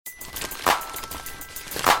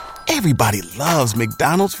Everybody loves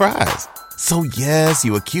McDonald's fries. So yes,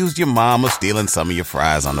 you accused your mom of stealing some of your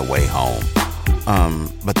fries on the way home.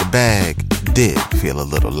 But the bag did feel a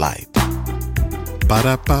little light.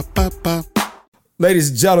 Ba-da-ba-ba-ba.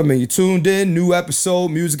 Ladies and gentlemen, you tuned in. New episode,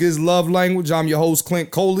 Music is Love Language. I'm your host, Clint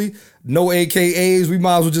Coley. No AKAs. We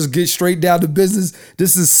might as well just get straight down to business.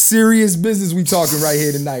 This is serious business we talking right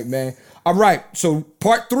here tonight, man. All right, so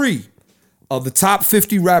part 3 of the top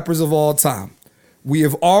 50 rappers of all time. We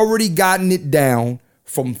have already gotten it down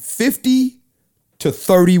from 50 to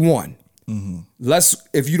 31.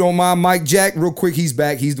 If you don't mind, Mike Jack, real quick, he's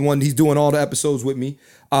back. He's the one, he's doing all the episodes with me.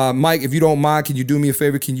 Mike, if you don't mind, can you do me a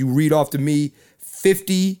favor? Can you read off to me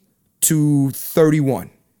 50 to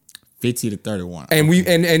 31? 50 to 31. And we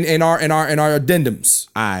and our addendums.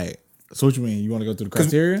 All right. So what you mean? You want to go through the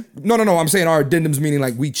criteria? No. I'm saying our addendums, meaning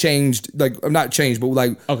like we changed, like not changed, but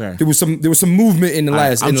like okay. There was some movement in the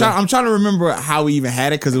last. I'm trying to remember how we even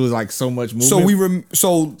had it because it was like so much movement.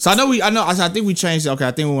 So I think we changed it. Okay,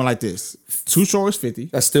 I think we went like this. Too Short was 50.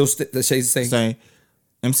 That stays the same. Same.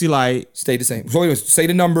 MC Light stayed the same. So anyways, say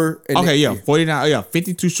the number. And okay, yeah, 49. Yeah,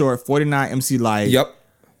 50 Too Short, 49 MC Light. Yep.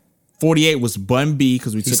 48 was Bun B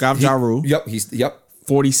because we took off Ja Rule. Yep.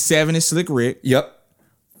 47 is Slick Rick. Yep.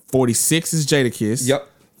 46 is Jadakiss. Yep.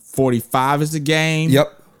 45 is The Game.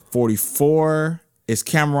 Yep. 44 is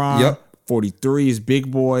Cameron. Yep. 43 is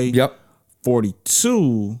Big Boy. Yep.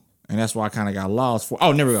 42, and that's why I kind of got lost.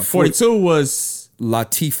 Never go. 42 was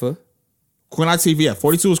Latifah. Queen Latifah. Yeah,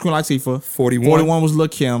 42 was Queen Latifah. 41 was Lil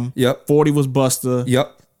Kim. Yep. 40 was Busta.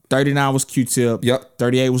 Yep. 39 was Q-Tip. Yep.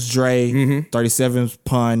 38 was Dre. 37 was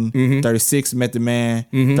Pun. 36 Method Man.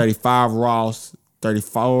 35 Ross.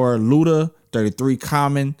 34 Luda. 33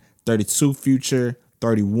 Common. 32 Future.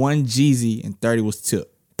 31 Jeezy. And 30 was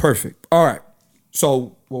Tip. Perfect. All right.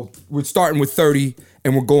 So we're starting with 30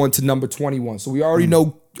 and we're going to number 21. So we already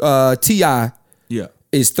know T.I.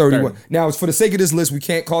 is 31. 30. Now, for the sake of this list, we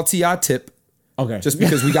can't call T.I. Tip. Okay. Just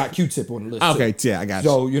because we got Q-Tip on the list. Okay, yeah, I got you.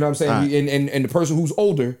 So, you know what I'm saying? Right. And the person who's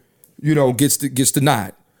older, you know, gets the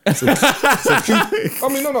nod. So I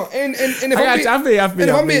mean, no. And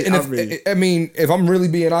if I'm really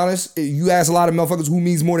being honest, you ask a lot of motherfuckers who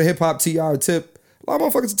means more to hip hop, T.I. or Tip, a lot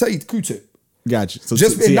of motherfuckers will tell you Q-Tip. Gotcha. So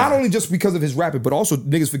and not only just because of his rapping, but also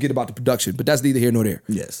niggas forget about the production. But that's neither here nor there.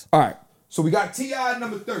 Yes. All right. So we got T.I.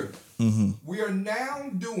 number 30. We are now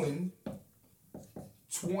doing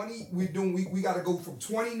 20. We got to go from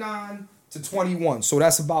 29 to 21. So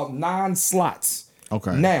that's about 9 slots.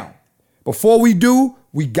 Okay. Now, before we do,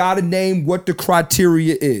 we got to name what the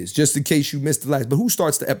criteria is, just in case you missed the last. But who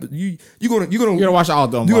starts the episode? You're gonna watch all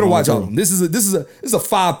of them. You're gonna watch all of them. This is a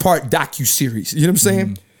 5-part docu-series. You know what I'm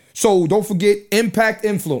saying? So don't forget impact,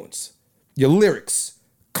 influence, your lyrics,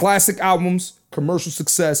 classic albums, commercial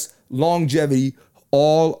success, longevity,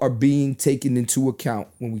 all are being taken into account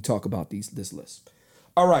when we talk about this list.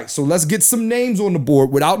 All right, so let's get some names on the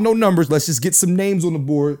board. Without no numbers, let's just get some names on the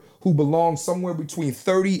board who belong somewhere between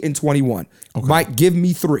 30 and 21. Okay. Mike, give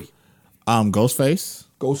me 3. Ghostface.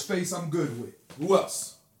 Ghostface, I'm good with. Who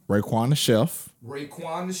else? Raekwon the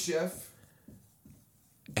Chef.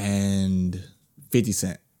 And 50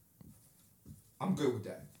 Cent. I'm good with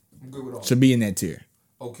that. I'm good with all. Should be in that tier.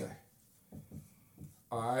 Okay.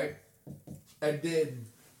 All right. And then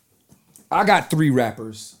I got 3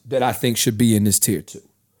 rappers that I think should be in this tier too.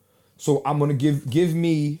 So I'm gonna give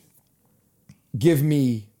me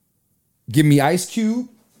Ice Cube.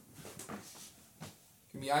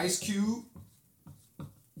 Give me Ice Cube.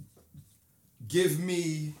 Give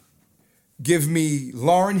me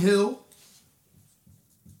Lauryn Hill.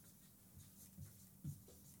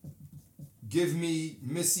 Give me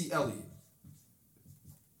Missy Elliott.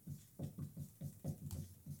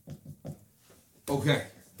 Okay,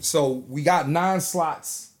 so we got 9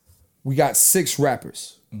 slots. We got 6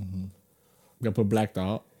 rappers. Gotta put Black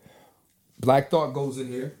Thought. Black Thought goes in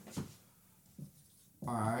here.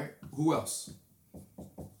 All right. Who else?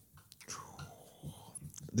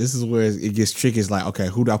 This is where it gets tricky. It's like, okay,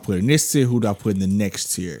 who do I put in this tier? Who do I put in the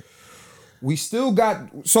next tier? We still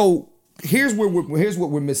got. So here's what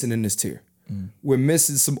we're missing in this tier. We're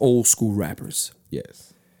missing some old school rappers.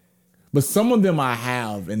 Yes. But some of them I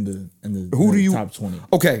have in the top 20.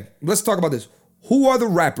 Okay, let's talk about this. Who are the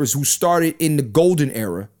rappers who started in the golden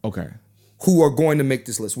era? Okay. Who are going to make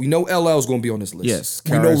this list? We know LL is going to be on this list. Yes.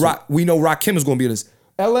 We know Rakim is going to be on this.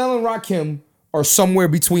 LL and Rakim are somewhere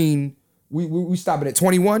between. We stopping at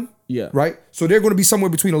 21. Yeah. Right. So they're going to be somewhere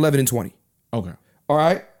between 11 and 20. Okay. All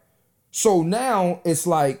right. So now it's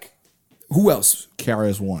like, who else?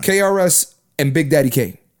 KRS-One. KRS and Big Daddy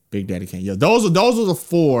Kane. Big Daddy Kane. Yeah, those are the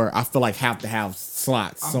 4 I feel like have to have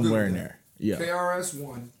slots somewhere in there. Yeah.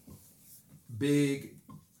 KRS-One, Big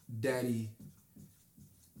Daddy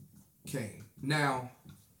Kane. Now,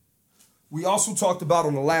 we also talked about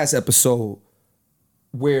on the last episode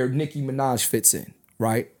where Nicki Minaj fits in,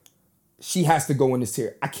 right? She has to go in this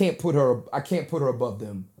tier. I can't put her above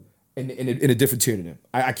them in a different tier than them.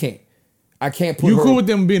 I can't. I can't put her. You cool with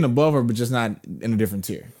them being above her, but just not in a different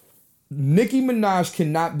tier. Nicki Minaj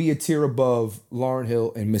cannot be a tier above Lauryn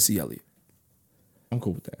Hill and Missy Elliott. I'm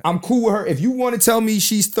cool with that. I'm cool with her. If you want to tell me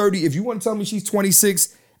she's 30, if you want to tell me she's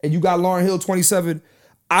 26 and you got Lauryn Hill 27,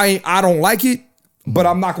 I don't like it, but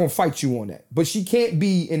I'm not gonna fight you on that. But she can't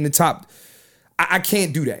be in the top. I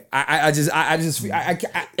can't do that. I just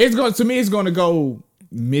It's going to me. It's going to go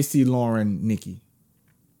Missy, Lauren, Nicki.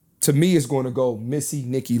 To me, it's going to go Missy,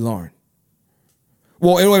 Nicki, Lauren.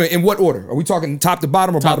 Well, in what order? Are we talking top to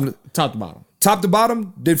bottom or bottom? Top to bottom. Top to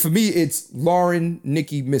bottom. Then for me, it's Lauren,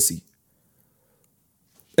 Nicki, Missy.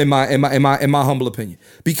 In my humble opinion,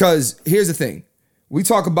 because here's the thing: we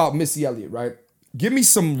talk about Missy Elliott, right? Give me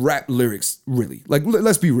some rap lyrics, really. Like,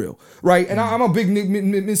 let's be real, right? And I'm a big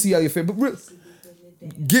Missy Elliott fan, but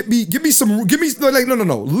give me like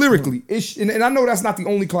no. Lyrically, and I know that's not the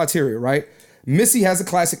only criteria, right? Missy has a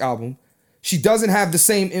classic album. She doesn't have the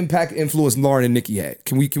same impact and influence Lauren and Nicki had.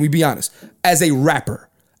 Can we be honest? As a rapper,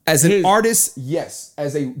 as an artist, yes.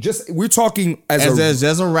 We're talking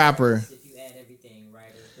as a rapper. If you add everything,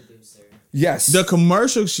 writer, producer. Yes. The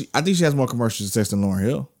commercial, I think she has more commercial success than Lauryn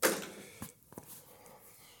Hill.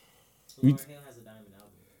 Lauryn Hill has a diamond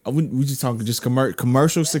album. We just talking just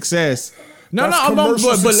commercial success. That's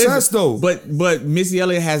commercial success, though. But Missy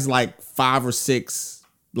Elliott has like 5 or 6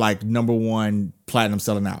 like #1 platinum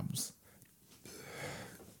selling albums.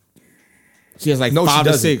 She has like 5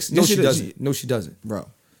 or 6. No, she doesn't. No, she doesn't, bro.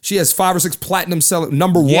 She has 5 or 6 platinum selling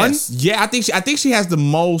 #1. Yes. Yeah, I think she has the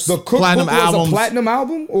most the platinum albums. Was a platinum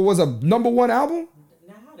album or was a #1 album?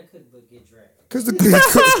 Now how the cookbook get dragged? Because the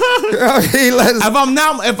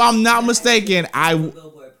if I'm not mistaken,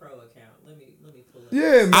 Billboard Pro account. Let me pull it.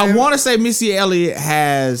 Yeah, man. I want to say Missy Elliott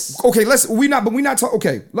has. Okay, let's talk.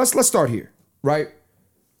 Okay, let's start here, right?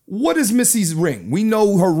 What is Missy's ring? We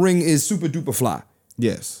know her ring is super duper fly.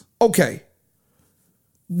 Yes. Okay.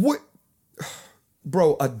 What,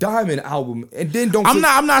 bro? A diamond album, and then don't.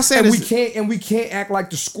 I'm not saying we can't act like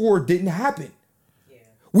the score didn't happen. Yeah.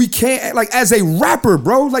 We can't act like as a rapper,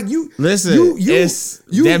 bro. Like you. Listen, it's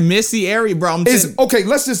that Missy area, bro. Okay.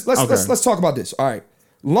 Let's talk about this. All right.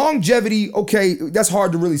 Longevity. Okay, that's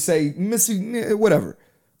hard to really say. Missy, whatever.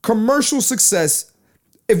 Commercial success.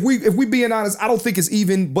 If we being honest, I don't think it's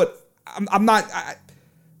even. But I'm not,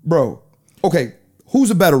 bro. Okay,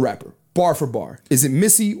 who's a better rapper? Bar for bar. Is it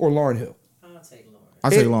Missy or Lauryn Hill?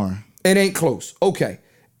 I'll take Lauren. It ain't close. Okay.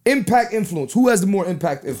 Impact influence. Who has the more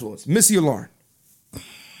impact influence? Missy or Lauren?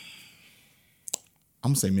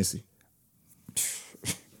 I'm gonna say Missy.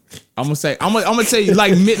 I'm gonna tell you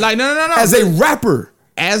like no. As a rapper.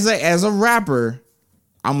 As a rapper,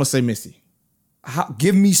 I'm gonna say Missy.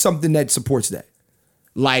 Give me something that supports that.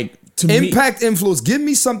 Like impact influence. Give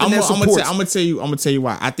me something that supports. I'm gonna tell you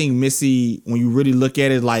why. I think Missy, when you really look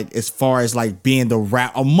at it, like as far as like being the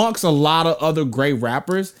rap amongst a lot of other great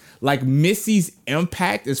rappers, like Missy's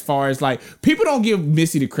impact as far as like people don't give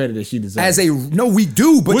Missy the credit that she deserves. No, we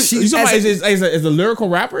do, but she's as a lyrical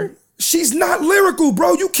rapper. She's not lyrical,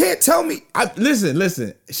 bro. You can't tell me.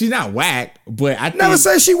 Listen. She's not whack, but I never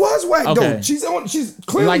said she was whack okay. though. She's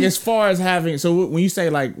clearly like as far as having. So when you say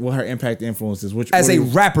like what her impact influences, as a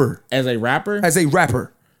rapper, about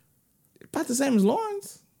the same as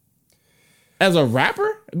Lawrence. As a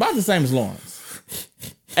rapper, about the same as Lawrence.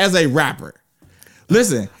 As a rapper,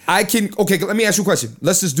 listen. Okay, let me ask you a question.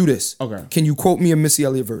 Let's just do this. Okay. Can you quote me a Missy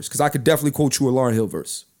Elliott verse? Because I could definitely quote you a Lauryn Hill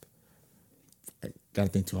verse. Gotta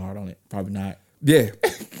think too hard on it. Probably not. Yeah.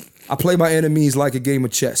 I play my enemies like a game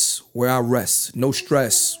of chess, where I rest, no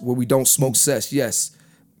stress, where we don't smoke cess. Yes.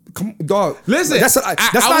 Come, dog. Listen, that's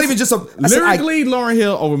not even just a lyrically Lauryn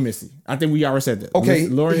Hill over Missy. I think we already said that. Okay.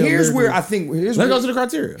 Here's where I think. Let's go to the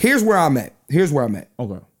criteria. Here's where I'm at.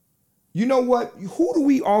 Okay. You know what? Who do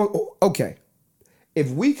we all? Okay.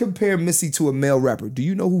 If we compare Missy to a male rapper, do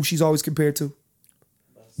you know who she's always compared to?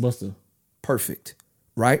 Busta. Perfect.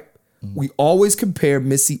 Right? Mm-hmm. We always compare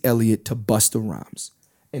Missy Elliott to Busta Rhymes.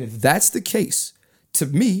 And if that's the case, to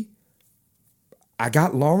me, I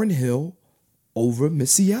got Lauryn Hill over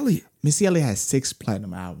Missy Elliott. Missy Elliott has 6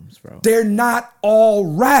 platinum albums, bro. They're not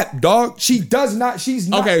all rap, dog. She's not.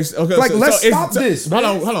 Okay. Like, let's stop this. Hold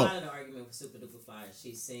on. Argument for Super Duper Fire.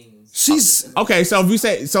 She sings. She's okay. So if you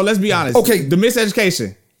say, so let's be honest. Okay, the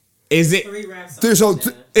Miseducation. Is it? 3 rap songs.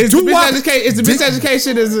 Is the Miseducation? Is the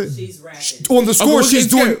Miseducation? She's rapping on the score? She's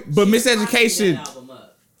doing. But Miseducation.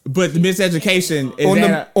 But the miseducation is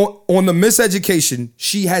on the Miseducation,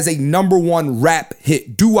 she has a #1 rap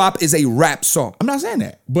hit. Doo-wop is a rap song. I'm not saying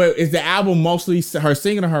that. But is the album mostly her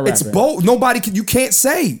singing or her rapping? It's both. You can't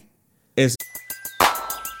say. It's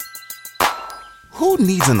Who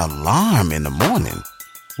needs an alarm in the morning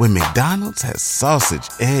when McDonald's has sausage,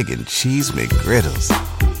 egg, and cheese McGriddles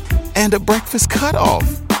and a breakfast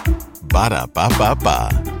cutoff? Ba-da-ba-ba-ba.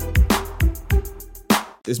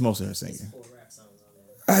 It's mostly her singing. 4 rap songs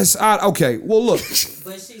on there. Okay, well look,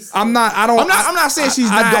 But she's I'm not saying she's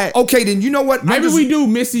not. Okay, then you know what? Maybe we do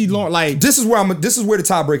Missy Lauren like This is where the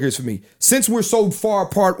tiebreaker is for me. Since we're so far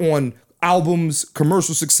apart on albums,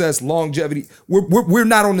 commercial success, longevity, we're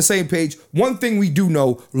not on the same page. One thing we do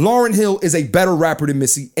know, Lauryn Hill is a better rapper than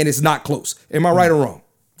Missy, and it's not close. Am I right or wrong?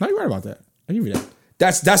 No, you're right about that. I give you that.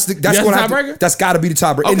 That's what the tiebreaker? That's got to be the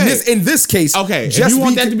tiebreaker. Okay. In this case, okay. If you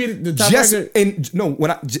want that to be the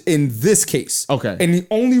tiebreaker, in this case, okay. And the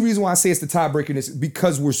only reason why I say it's the tiebreaker is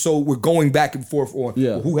because we're going back and forth on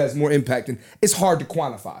who has more impact, and it's hard to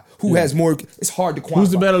quantify who has more. It's hard to quantify. Who's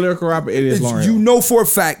the better lyrical rapper? It is Lauryn Hill. You know for a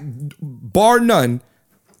fact, bar none,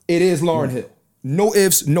 it is Lauryn Hill. No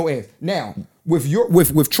ifs, no ands. Now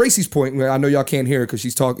with Tracy's point, I know y'all can't hear her because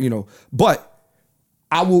she's talking, but.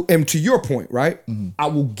 And to your point, right? Mm-hmm. I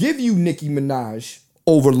will give you Nicki Minaj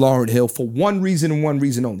over Lauryn Hill for one reason and one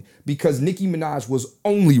reason only. Because Nicki Minaj was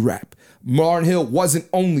only rap. Lauryn Hill wasn't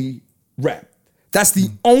only rap. That's the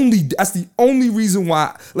only reason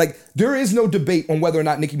why, like, there is no debate on whether or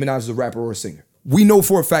not Nicki Minaj is a rapper or a singer. We know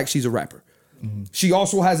for a fact she's a rapper. Mm-hmm. She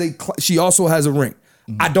also has a ring.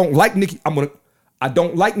 Mm-hmm. I don't like Nicki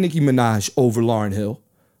Minaj over Lauryn Hill,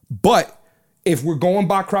 but if we're going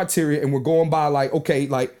by criteria and we're going by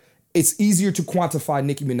it's easier to quantify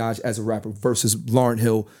Nicki Minaj as a rapper versus Lauryn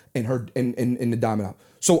Hill and her in the Diamond album.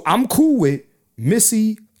 So I'm cool with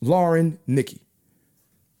Missy, Lauryn, Nicki.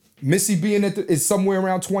 Missy being is somewhere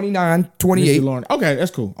around 29, 28. Missy, Lauryn. Okay,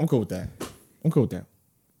 that's cool. I'm cool with that.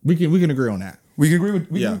 We can agree on that. We can agree with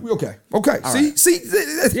okay. See.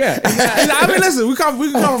 Yeah. I mean, listen, we can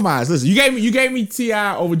compromise. Listen, you gave me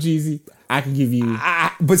T.I. over Jeezy. I can give you.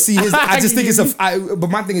 But see, I just think but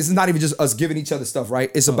my thing is it's not even just us giving each other stuff, right?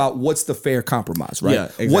 It's about what's the fair compromise, right? Yeah,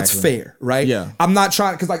 exactly. What's fair, right? Yeah. I'm not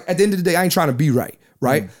trying, because at the end of the day, I ain't trying to be right?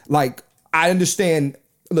 Like, I understand.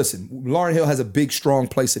 Listen, Lauryn Hill has a big, strong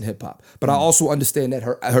place in hip hop, but I also understand that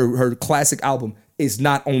her classic album is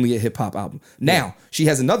not only a hip hop album. Now, she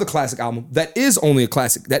has another classic album that is only a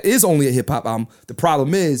classic, that is only a hip hop album. The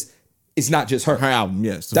problem is, it's not just her album.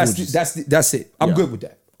 Yes, that's it. I'm good with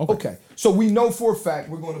that. Okay, so we know for a fact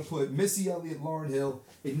we're going to put Missy Elliott, Lauryn Hill,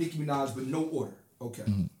 and Nicki Minaj, but no order. Okay.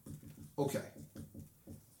 Mm-hmm. Okay.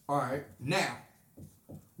 All right. Now,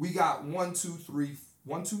 we got 1, 2, 3,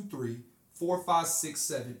 4, 5, 6,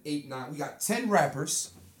 7, 8, 9. We got 10 rappers.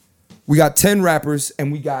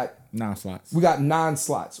 And we got 9 slots. We got 9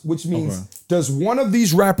 slots, which means does one of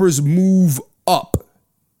these rappers move up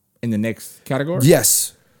in the next category?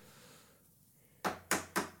 Yes.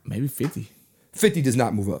 Maybe 50. 50 does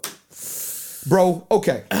not move up. Bro,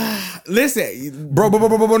 okay. Listen. Bro,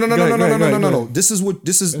 no. This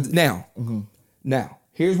is now. Mm-hmm. Now,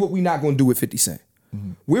 here's what we're not going to do with 50 Cent.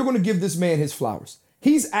 Mm-hmm. We're going to give this man his flowers.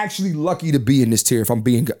 He's actually lucky to be in this tier if I'm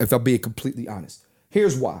being completely honest.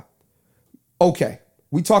 Here's why. Okay,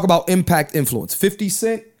 we talk about impact influence. 50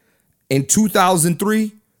 Cent in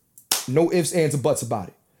 2003, no ifs, ands, or buts about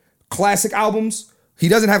it. Classic albums, he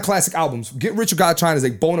doesn't have classic albums. Get Rich or Die Trying is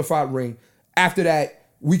a bona fide ring. After that,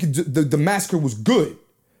 we could the Massacre was good.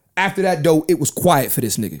 After that, though, it was quiet for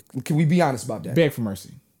this nigga. Can we be honest about that? Beg for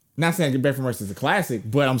Mercy. Not saying Beg for Mercy is a classic,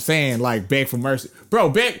 but I'm saying like Beg for Mercy. Bro.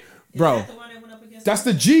 Is that the one that went up against That's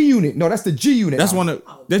the G Unit. No, that's the G Unit. That's album.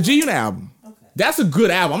 the G Unit album. Okay. That's a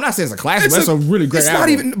good album. I'm not saying it's a classic, but that's a really great album. It's not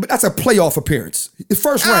even, but that's a playoff appearance. The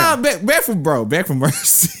first round. Beg for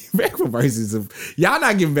Mercy. Beg for Mercy is y'all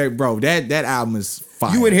not giving back, bro. That album is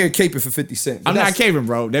fire. You in here caping for 50 Cent. I'm not caping,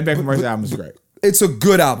 bro. That Beg for Mercy album is great. It's a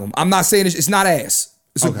good album. I'm not saying it's not ass.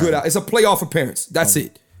 It's a good album. It's a playoff appearance. That's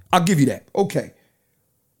it. I'll give you that. Okay.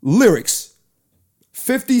 Lyrics.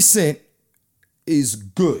 50 Cent is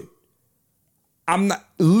good. I'm not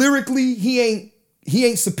lyrically. He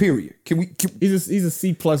ain't superior. He's a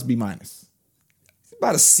C plus B minus.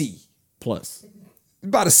 About a C plus.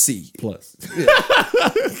 About a C plus. Yeah.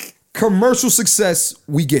 Commercial success,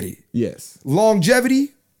 we get it. Yes.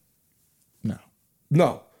 Longevity,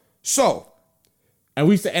 no. So.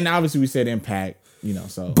 And obviously we said impact,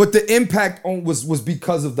 so. But the impact was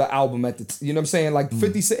because of the album you know what I'm saying? Like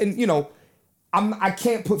 50 Cent, and I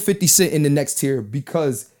can't put 50 Cent in the next tier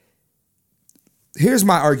because here's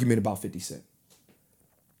my argument about 50 Cent.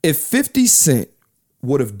 If 50 Cent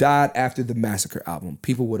would have died after the Massacre album,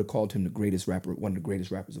 people would have called him the greatest rapper, one of the greatest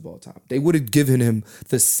rappers of all time. They would have given him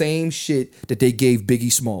the same shit that they gave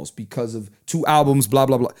Biggie Smalls because of 2 albums, blah,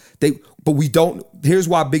 blah, blah. But we don't, here's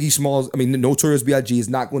why Biggie Smalls, I mean, the Notorious B.I.G. is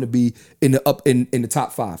not going to be in the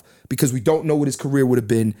top 5 because we don't know what his career would have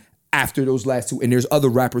been after those last 2. And there's other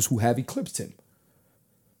rappers who have eclipsed him.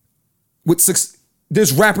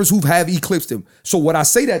 There's rappers who have eclipsed him. So what I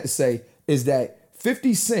say that to say is that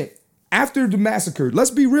 50 Cent, after the Massacre,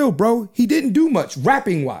 let's be real, bro. He didn't do much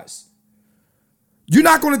rapping wise. You're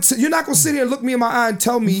not gonna sit here and look me in my eye and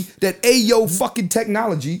tell me that Ayo fucking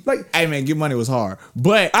technology, like, Hey man, Get Money was hard,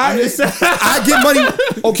 but I Get Money.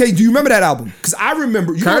 Okay, do you remember that album? Because I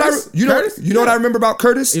remember. You Curtis? know what I remember about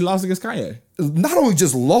Curtis? he lost against Kanye. Not only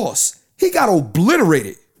just lost, he got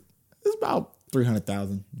obliterated. It's about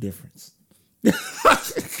 300,000 difference.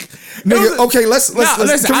 Nigga, okay, let's listen,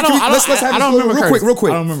 have I don't this remember real Curtis.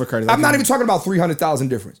 quick. I don't remember Curtis. I'm not even talking about 300,000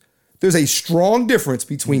 difference. There's a strong difference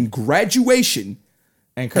between Graduation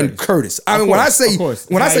And and Curtis. I Of mean, when I course, say of course.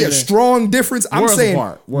 when I say a Not even- strong difference, I'm Worlds saying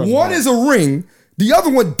apart. Worlds one apart. is a ring, the other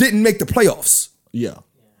one didn't make the playoffs. Yeah, I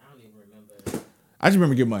don't even remember. I just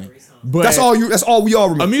remember Get Money. But That's all we all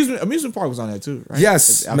remember. Amusement Park was on there too, right?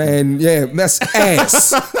 Yes, It's- man. Yeah, that's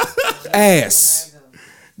ass. Ass.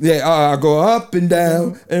 Yeah, I go up and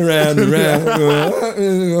down and round and round.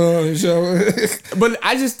 But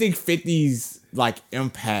I just think 50's like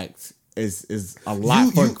impact is a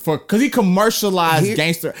lot for because he commercialized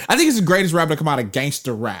gangster. I think it's the greatest rapper to come out of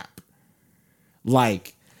gangster rap.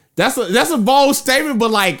 Like that's a bold statement, but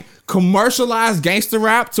like commercialized gangster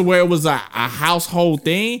rap to where it was a household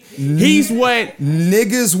thing. He's what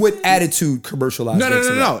Niggas with attitude commercialized.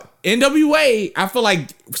 no. NWA, I feel like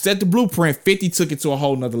set the blueprint. 50 took it to a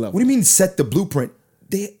whole nother level. What do you mean set the blueprint?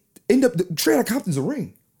 They end up Straight Outta Compton's a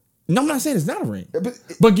ring. No, I'm not saying it's not a ring.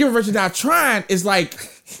 But Get Rich or Die Trying is like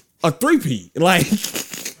a 3-peat. Like,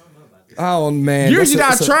 oh man, Get Rich or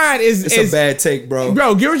Die Trying is a bad take, bro.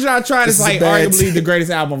 Bro, Get Rich or Die Trying is This is a like bad arguably take. the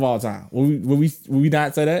greatest album of all time. Will we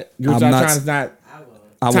not say that? Get Rich or Die Trying is not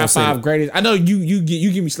I won't top say 5 that. greatest. I know you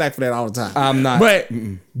give me slack for that all the time. I'm not. But Get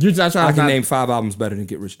Rich or Die Trying I is can not, name 5 albums better than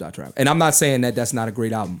Get Rich or Die Trying, and I'm not saying that that's not a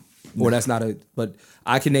great album or that's not a. But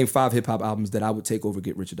I can name 5 hip hop albums that I would take over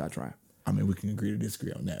Get Rich or Die Trying. I mean, we can agree to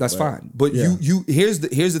disagree on that. That's fine. But yeah. you here's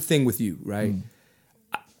the thing with you, right?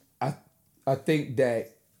 I think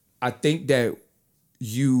that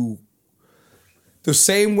you the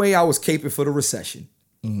same way I was caping for the recession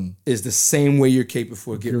is the same way you're caping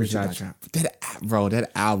for Get Rich or Die Trying.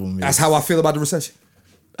 That album. That's how I feel about the recession.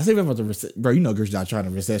 I think about the recession, bro. You know, Get Rich or Die Trying.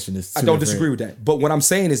 The recession is. I don't disagree with that. But what I'm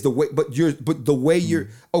saying is the way you're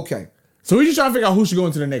okay. So we just trying to figure out who should go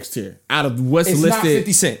into the next tier out of what's It's listed. not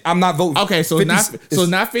 50 Cent. I'm not voting. Okay, so 50 it's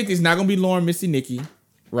not 50. It's not gonna be Lauren, Missy, Nicki,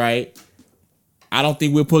 right? I don't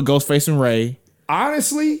think we'll put Ghostface and Ray.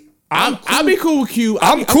 Honestly, I'll be cool with Cube.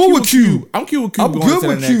 I'm cool with Cube. I'm cool with Cube. I'm going good to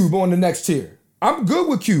with the Cube on the next tier. I'm good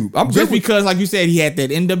with Cube. I'm next. good Just with because, like you said, he had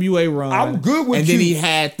that NWA run. I'm good with and then Cube. he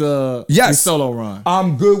had the Yes. solo run.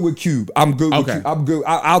 I'm good with Cube. I'm good with Okay. Cube. I'm good.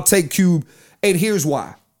 I'll take Cube. And here's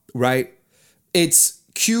why, right? It's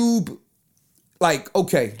Cube. Like,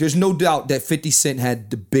 okay, there's no doubt that 50 Cent had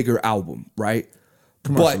the bigger album, right?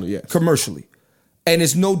 Commercially, But yes. commercially. And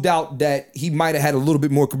it's no doubt that he might have had a little bit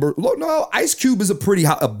more commercial. No, Ice Cube is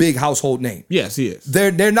a big household name. Yes, he is.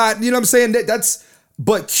 They're not, you know what I'm saying?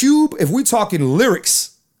 But Cube, if we're talking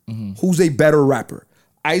lyrics, who's a better rapper?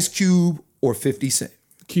 Ice Cube or 50 Cent?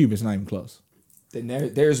 Cube is not even close. Then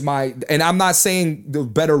there's my, and I'm not saying the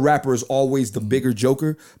better rapper is always the bigger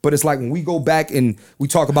joker, but it's like when we go back and we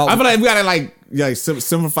talk about, I feel like we gotta like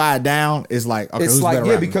simplify it down. It's like okay, it's who's like, better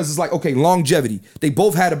yeah, rapper? because it's like, okay, longevity. They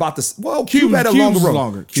both had about this. Well, Cube had a Cube's longer run.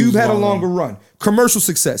 longer. Cube Cube's had a longer longer run. Commercial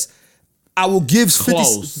success. I will give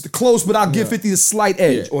 50 close, but I'll give 50 a slight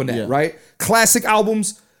edge on that, right? Classic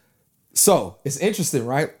albums. So it's interesting,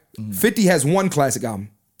 right? 50 has 1 classic album.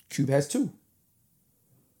 Cube has 2.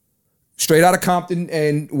 Straight Outta Compton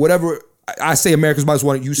and whatever. I say America's Most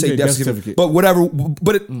Wanted. You say say Death Death Certificate. Certificate. But whatever.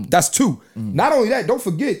 But that's 2. Not only that, don't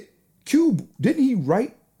forget, Cube, didn't he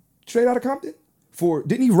write Straight Outta Compton?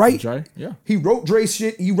 Didn't he write? Dre, yeah. He wrote Dre's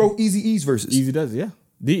shit. He wrote Eazy-E's verses. Easy does it, yeah.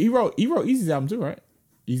 He wrote Easy's album too, right?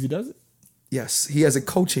 Easy does it. Yes, he has a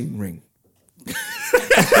coaching ring.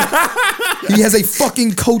 He has a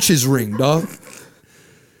fucking coach's ring, dog.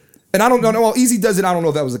 And I don't know. Well, Easy Does It. I don't know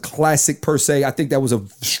if that was a classic per se. I think that was a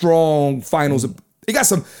strong finals. It got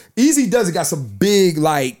some. Easy Does It got some big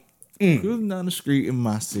like. Cruising down the street in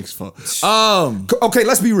my 6'4". Okay,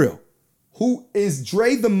 let's be real. Who is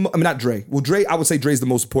Dre? I mean, not Dre. Well, Dre. I would say Dre's the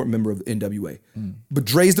most important member of the NWA. But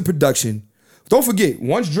Dre's the production. Don't forget,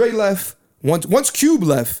 once Dre left, Once Cube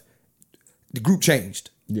left, the group changed.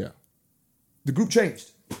 Yeah. The group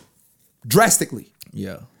changed drastically.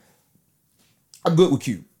 Yeah. I'm good with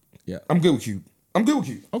Cube. Yeah. I'm good with Cube.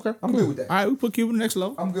 Okay. I'm good with that. All right, we put Cube in the next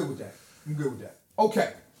level. I'm good with that.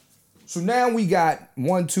 Okay. So now we got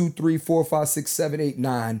 1, 2, 3, 4, 5, 6, 7, 8,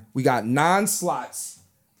 9. We got 9 slots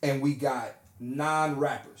and we got 9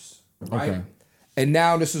 rappers. Right? Okay. And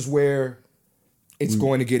now this is where it's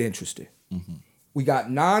going to get interesting. We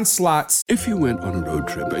got 9 slots. If you went on a road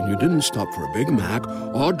trip and you didn't stop for a Big Mac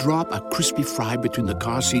or drop a crispy fry between the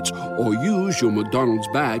car seats or use your McDonald's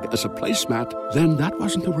bag as a placemat, then that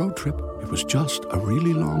wasn't a road trip. It was just a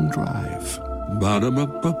really long drive.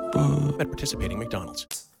 Ba-da-ba-ba-ba. At participating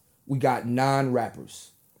McDonald's. We got 9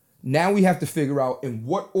 rappers. Now we have to figure out in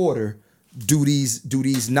what order do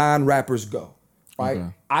these 9 rappers go. Right? Okay.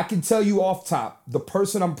 I can tell you off top, the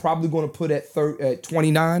person I'm probably going to put at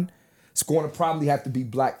 29, it's going to probably have to be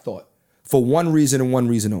Black Thought for one reason and one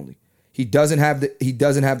reason only. He doesn't have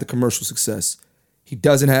the commercial success. He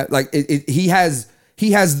doesn't have the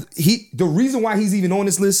reason why he's even on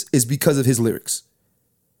this list is because of his lyrics.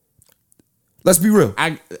 Let's be real.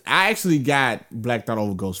 I actually got Black Thought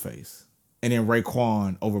over Ghostface, and then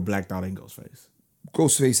Raekwon over Black Thought and Ghostface.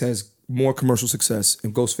 Ghostface has more commercial success,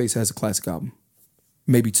 and Ghostface has a classic album,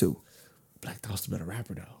 maybe 2. Black Thought's the better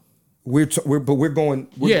rapper though. We're going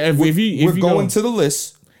go- to the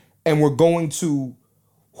list, and we're going to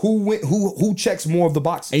who checks more of the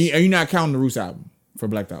boxes. And you're not counting the Roots album for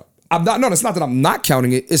Black Thought. I'm not. No, it's not that I'm not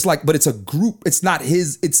counting it. It's like, but it's a group. It's not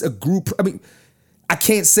his. It's a group. I mean, I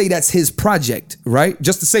can't say that's his project, right?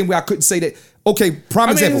 Just the same way I couldn't say that. Okay, prime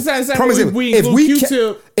example.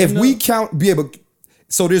 If we count,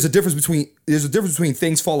 so there's a difference between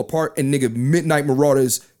Things Fall Apart and nigga Midnight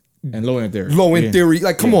Marauders And Low End Theory. Low End Theory.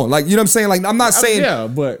 Like, come on, like, you know what I'm saying? Like, I'm not saying. Yeah,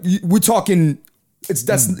 but we're talking.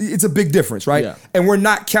 It's a big difference, right? Yeah. And we're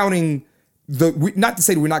not counting. Not to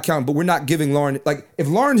say that we're not counting, but we're not giving Lauryn, like, if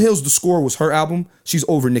Lauryn Hill's The Score was her album, she's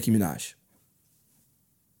over Nicki Minaj.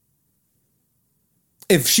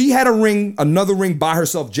 If she had another ring by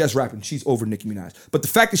herself just rapping, she's over Nicki Minaj. But the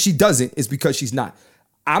fact that she doesn't is because she's not.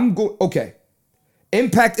 Okay.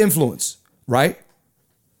 Impact, influence, right?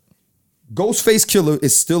 Ghostface Killer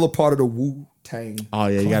is still a part of the Wu-Tang. oh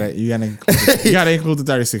yeah, you gotta include the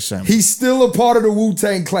 36 Chambers. He's still a part of the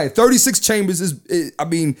Wu-Tang Clan. 36 Chambers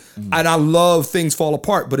and I love Things Fall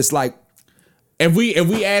Apart, but it's like, If we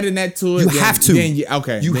adding that to it, You have to.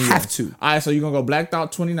 You have to. All right, so you're gonna go Black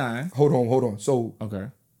Thought 29. hold on. So Okay.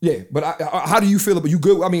 yeah, but how do you feel about you?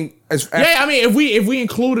 Good. I mean, If we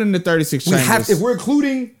include in the 36 we Chambers, have. If we're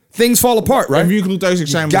including Things Fall Apart, right? if you include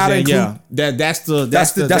 36 Chambers, gotta then include- that's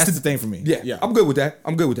the thing for me. Yeah, I'm good with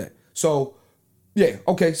that. So, yeah,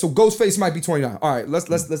 okay. So Ghostface might be 29. All right,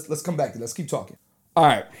 let's come back to that. Let's keep talking. All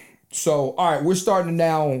right. So, all right, we're starting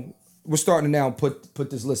to now put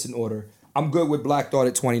this list in order. I'm good with Black Thought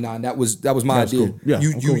at 29. That was my That's idea. cool. Yeah, I'm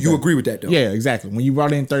cool with you that. agree with that though? Yeah, exactly. When you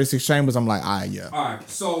brought in 36 Chambers, I'm like, all right, yeah. All right.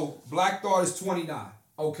 So Black Thought is 29.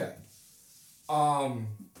 Okay.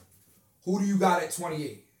 Who do you got at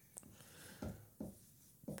 28?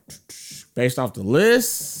 Based off the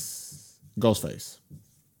list, Ghostface.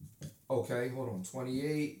 Okay, hold on.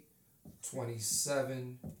 28,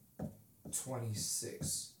 27,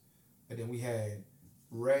 26. And then we had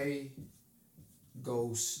Ray,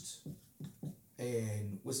 Ghost,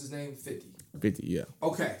 and what's his name? 50. 50, yeah.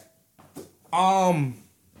 Okay. I'm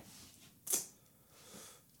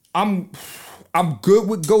good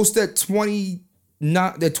with Ghost at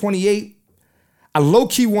 29, at 28. I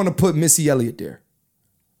low-key want to put Missy Elliott there.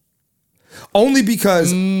 Only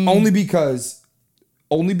because,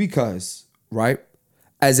 right?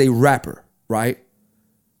 As a rapper, right?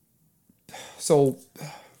 So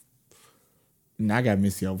Now I got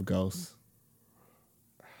Missy over Ghost.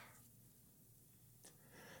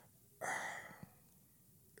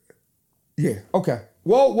 yeah, okay.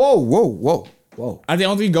 Whoa. I think the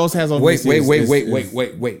only thing Ghost has on Wait. Missy is-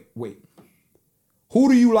 Wait. Who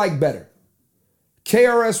do you like better?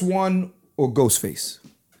 KRS-One or Ghostface?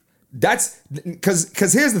 That's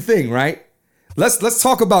because here's the thing, right? Let's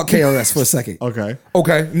talk about KRS for a second. Okay.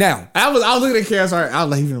 Okay, now I was looking at KRS. I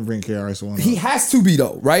was like, he's gonna bring KRS-One. he has to be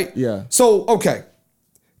though, right? Yeah. So okay,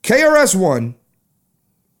 KRS-One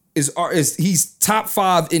is he's top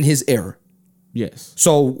 5 in his era. Yes.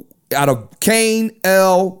 So out of Kane,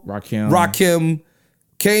 L, Rakim,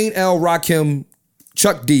 Kane, L, Rakim,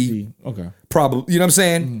 Chuck D, okay. probably, you know what I'm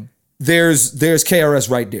saying? There's KRS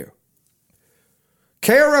right there.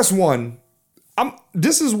 KRS-One,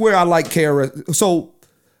 this is where I like KRS. So,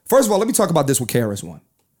 first of all, let me talk about this with KRS-One.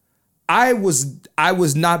 I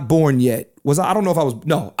was not born yet. Was I don't know if I was.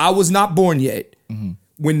 No, I was not born yet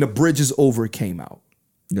when The Bridge Is Over came out.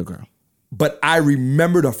 Your girl. But I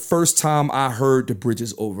remember the first time I heard The Bridge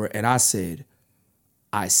Is Over, and I said,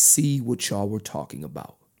 I see what y'all were talking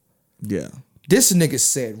about. Yeah. This nigga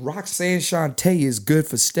said Roxanne Shante is good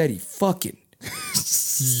for steady fucking.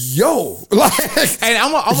 Yo, like, And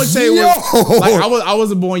I'm gonna tell you what, like I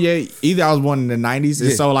wasn't born yet either. I was born in the 90s,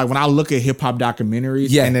 and so like when I look at hip hop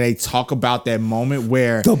documentaries, and then they talk about that moment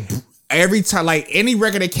where every time, like any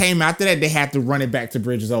record that came after that, they had to run it back to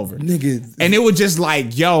Bridge Is Over, nigga, and it was just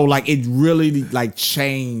like, yo, like it really like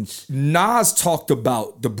changed. Nas talked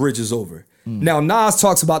about The Bridge Is Over. Now Nas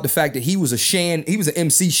talks about the fact that he was an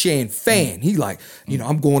MC Shan fan. He like,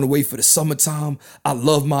 I'm going away for the summertime. I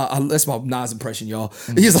love that's my Nas impression, y'all.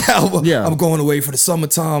 He's like, I'm going away for the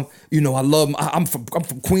summertime. I'm from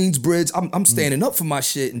Queensbridge. I'm standing up for my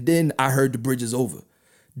shit. And then I heard The Bridge Is Over.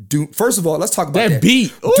 First of all, let's talk about that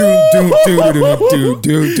beat. That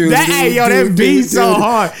beat so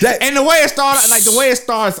hard. And the way it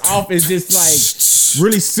starts off is just like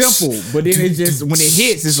really simple, but then it just when it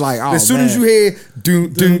hits, it's like, oh, as soon as you hear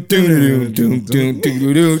I'm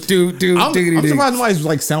surprised nobody's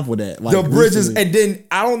like sampled that. Like, The Bridges, and then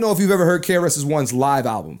I don't know if you've ever heard KRS One's live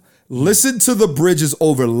album. Listen to The Bridge Is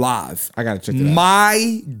Over live. I gotta check it out.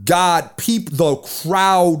 My God, the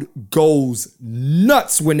crowd goes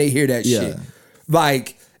nuts when they hear that shit.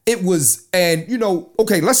 Like, it was, and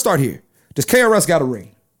okay, let's start here. Does KRS got a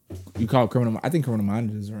ring? You call it Criminal? I think Criminal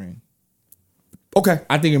Minded is a ring. Okay.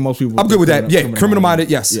 I think most people. I'm good with that. Yeah, Criminal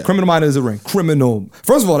Minded, yes. Yeah. Criminal Minded is a ring. Criminal.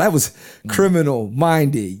 First of all, that was Criminal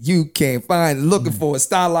Minded. You can't find it. Looking for a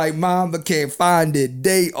style like mine, but can't find it.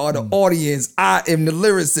 They are the audience. I am the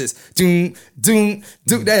lyricist. Doom, doom,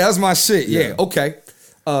 doom. That's my shit. Yeah, okay.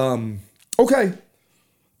 Okay.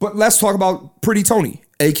 But let's talk about Pretty Tony,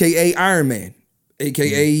 a.k.a. Iron Man,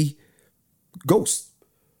 a.k.a. Ghost.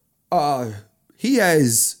 He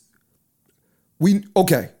has...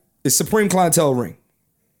 It's Supreme Clientele ring.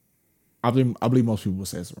 I believe most people will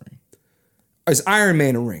say it's a ring. Is Iron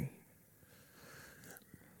Man a ring?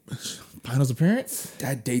 Finals appearance?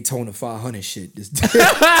 That Daytona 500 shit. Look at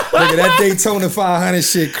that Daytona 500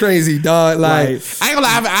 shit. Crazy, dog. Like, I ain't gonna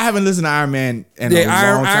lie, I haven't listened to Iron Man in a long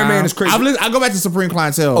time. Iron Man is crazy. I go back to Supreme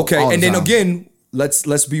Clientele. Okay, and then again,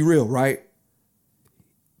 let's be real, right?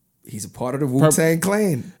 He's a part of the Wu-Tang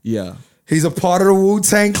Clan. Yeah. He's a part of the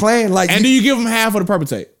Wu-Tang Clan. Like, and do you give him half of the purple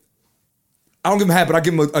tape? I don't give him half, but I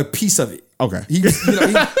give him a piece of it. Okay.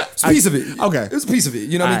 It's a piece of it. Okay. It's a piece of it.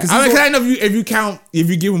 You know what I mean? Because I know if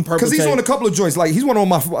you give him purple tape. Because he's on a couple of joints. Like, he's one of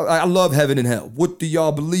my, I love Heaven and Hell. What do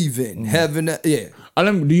y'all believe in? Heaven, yeah.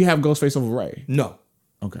 Do you have Ghostface over Ray? No.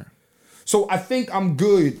 Okay. So I think I'm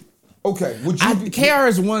good. Okay. Would you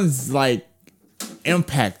KRS-One's like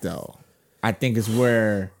impact though, I think is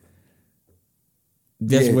where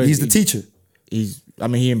he's the teacher.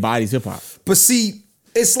 He embodies hip hop. But see,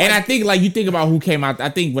 it's like, and I think like you think about who came out. I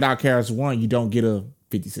think without KRS-One, you don't get a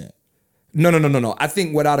 50 Cent. No. I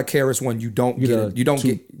think without a KRS-One, you don't get a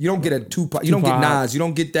Tupac. You don't get Nas. You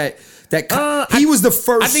don't get that. He was the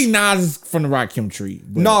first. I think Nas is from the Rakim tree.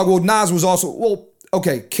 No, well, Nas was also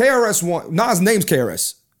okay. KRS-One. Nas name's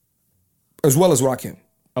KRS, as well as Rakim.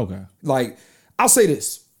 Okay. Like, I'll say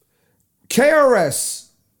this, KRS.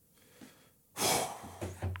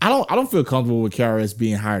 I don't feel comfortable with KRS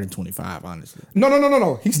being higher than 25, honestly.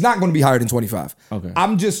 No. He's not going to be higher than 25. Okay.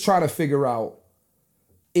 I'm just trying to figure out,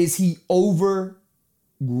 is he over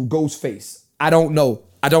Ghostface? I don't know.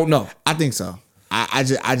 I think so. I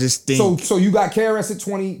just think. So you got KRS at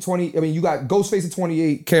 20. I mean, you got Ghostface at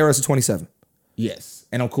 28, KRS at 27. Yes.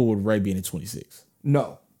 And I'm cool with Ray being at 26.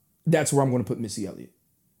 No. That's where I'm going to put Missy Elliott.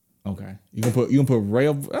 Okay, you can put Ray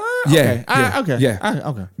over. Okay. Okay. Yeah.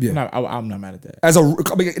 I'm not mad at that.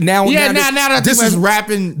 Now that this is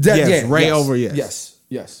rapping. Yes, Ray over. Yes.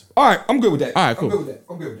 All right, I'm good with that. All right, cool. I'm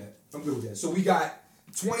good with that. So we got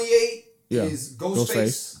 28 is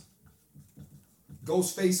Ghostface.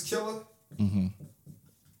 Ghostface Killer.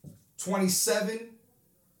 27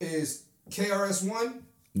 is KRS-One.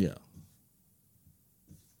 Yeah.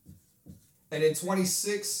 And then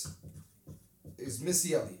 26 is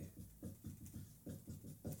Missy Elliott.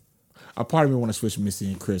 A part of me want to switch Missy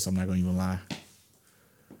and Chris. I'm not gonna even lie.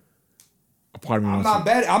 A part of me. I'm not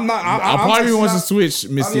bad. I'm not. A part of me wants to switch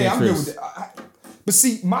Missy and Chris. I'm good with that. But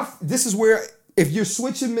see, this is where if you're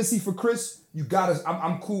switching Missy for Chris, you gotta.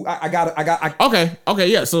 I'm cool. I got. Okay.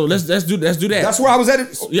 Yeah. So let's do that. That's where I was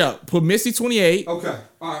at. Yeah. Put Missy 28. Okay.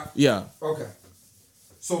 All right. Yeah. Okay.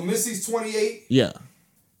 So Missy's 28. Yeah.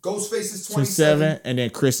 Ghostface is 27. And then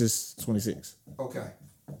Chris is 26. Okay.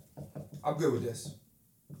 I'm good with this.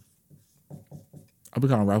 I be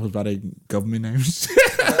calling rappers by their government names.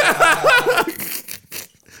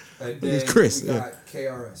 And It's Chris, we got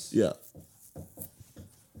KRS. Yeah.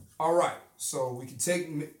 All right, so we can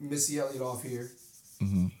take Missy Elliott off here.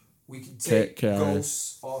 Mm-hmm. We can take KRS.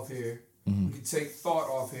 Ghost off here. Mm-hmm. We can take Thought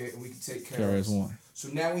off here, and we can take KRS KRS. One. So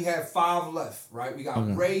now we have 5 left, right? We got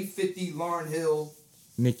Okay. Ray, 50, Lauryn Hill.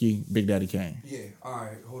 Nicki, Big Daddy Kane. Yeah, all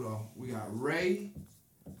right, hold on. We got Ray,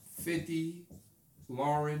 50,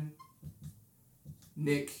 Lauryn,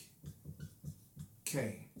 Nick,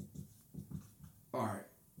 Kane. All right.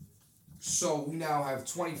 So we now have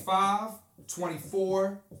 25,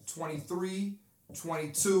 24, 23,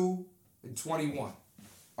 22, and 21.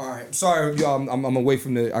 All right. I'm sorry, y'all. I'm away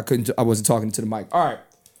from the. I wasn't talking to the mic. All right.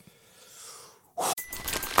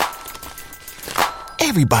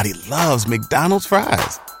 Everybody loves McDonald's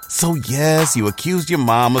fries. So yes, you accused your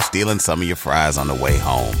mom of stealing some of your fries on the way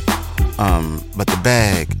home. But the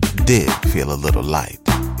bag did feel a little light.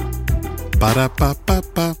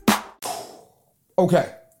 Ba-da-ba-ba-ba.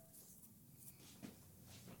 Okay.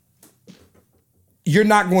 You're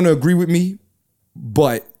not going to agree with me,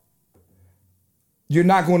 but you're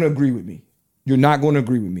not going to agree with me. You're not going to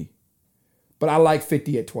agree with me. But I like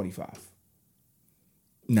 50 at 25.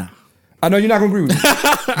 Nah. I know you're not going to agree with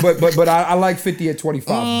me. but I like 50 at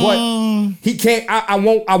 25. But he can't, I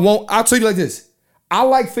won't, I'll tell you like this. I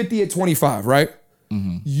like 50 at 25, right?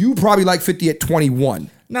 Mm-hmm. You probably like 50 at 21.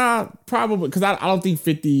 Nah, probably because I don't think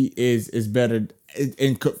 50 is better.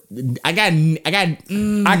 I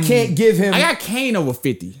can't give him. I got Kane over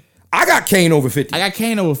 50. I got Kane over 50. I got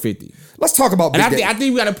Kane over 50. Let's talk about Big And Daddy. I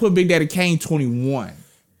think we got to put Big Daddy Kane 21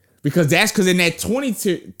 because in that 20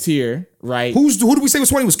 tier, right? Who did we say was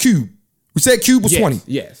 20? Was Cube. We said Cube was 20.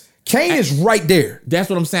 Yes. Kane is right there. That's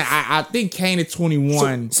what I'm saying. I think Kane at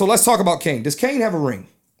 21. So let's talk about Kane. Does Kane have a ring?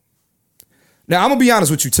 Now, I'm going to be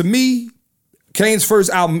honest with you. To me, Kane's first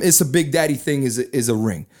album, It's a Big Daddy Thing, is a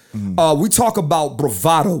ring. We talk about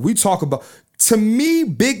bravado. We talk about, to me,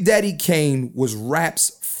 Big Daddy Kane was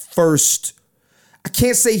rap's first. I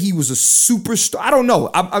can't say he was a superstar. I don't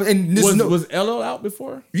know. Was LL out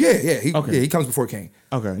before? Yeah. Okay. He comes before Kane.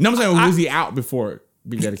 Okay. No, I'm saying, was he out before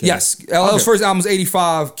Big Daddy Kane? Yes. LL's first album was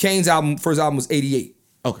 85. Kane's first album was 88.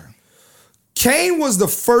 Okay. Kane was the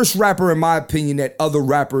first rapper, in my opinion, that other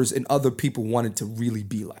rappers and other people wanted to really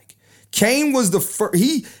be like. Kane was the first.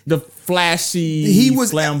 The flashy, He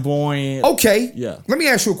was flamboyant. Okay. Yeah. Let me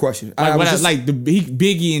ask you a question.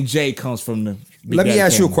 Biggie and Jay comes from the. Let me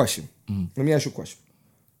ask you a question. Let me ask you a question.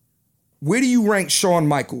 Where do you rank Shawn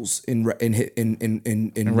Michaels in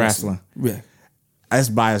wrestling? Yeah. That's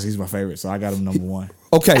biased. He's my favorite, so I got him number 1.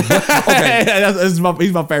 Okay. Okay. He's my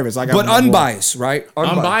favorit, so I got him But number unbiased, right?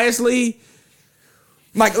 Unbiasedly.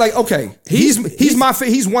 Like okay. He's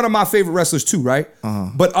one of my favorite wrestlers too, right?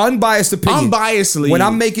 But unbiased opinion. Unbiasedly. When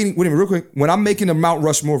I'm making real quick, when I'm making a Mount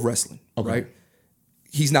Rushmore of wrestling, right?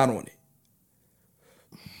 He's not on it.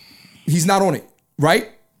 He's not on it, right?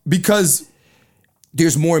 Because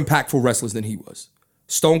there's more impactful wrestlers than he was.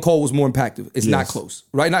 Stone Cold was more impactful. It's not close,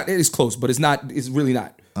 right? It's close, but it's not. It's really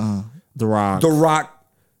not. The Rock,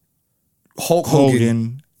 Hulk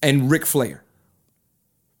Hogan, and Ric Flair.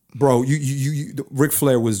 Bro, Ric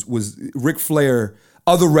Flair was Ric Flair.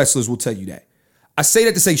 Other wrestlers will tell you that. I say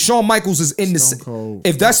that to say Shawn Michaels is in the.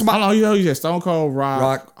 If that's my, I don't know, you said Stone Cold,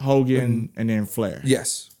 Rock, Hogan, and then Flair.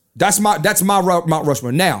 Yes, that's my Mount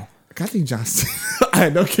Rushmore. Now, I think John Cena.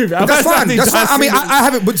 Don't give me. That's fine. That's fine. I mean, I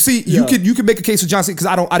haven't. But see, you can make a case for John Cena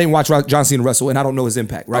because I didn't watch John Cena wrestle and I don't know his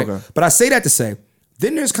impact, right? Okay. But I say that to say,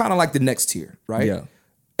 then there's kind of like the next tier, right? Yeah.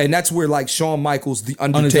 And that's where like Shawn Michaels, The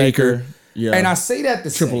Undertaker. Yeah. And I say that to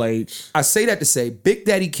Triple H. I say that to say, Big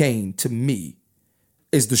Daddy Kane to me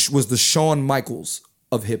was the Shawn Michaels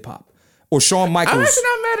of hip hop, or Shawn Michaels. I'm actually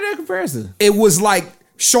not mad at that comparison. It was like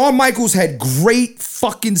Shawn Michaels had great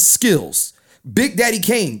fucking skills. Big Daddy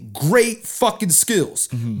Kane, great fucking skills.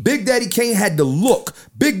 Big Daddy Kane had the look.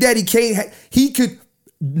 Big Daddy Kane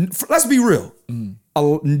let's be real.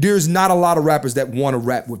 There's not a lot of rappers that want to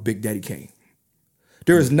rap with Big Daddy Kane.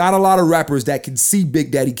 There is not a lot of rappers that can see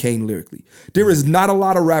Big Daddy Kane lyrically. There is not a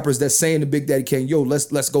lot of rappers that saying to Big Daddy Kane, yo,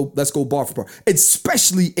 let's go bar for bar.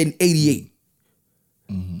 Especially in 88.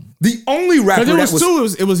 The only rapper that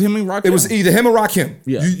was it was him and Rakim. It was either him or Rakim.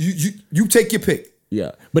 Yeah. You take your pick.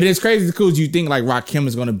 Yeah. But it's crazy because you think like Rakim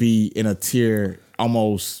is gonna be in a tier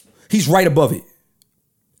almost. He's right above it.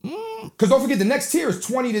 Because don't forget the next tier is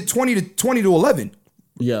 20 to 11.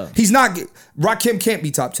 Yeah. He's not. Rakim can't be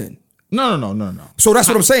top 10. No. So that's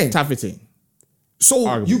what I'm saying. Top 15. So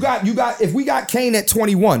Arguably. you got if we got Kane at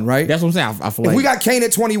 21, right? That's what I'm saying. I feel like if we got Kane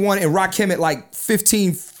at 21 and Rakim at like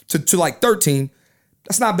 15 to like 13,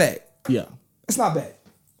 that's not bad. Yeah. It's not bad.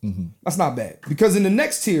 That's not bad. Because in the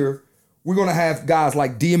next tier, we're gonna have guys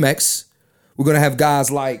like DMX. We're gonna have guys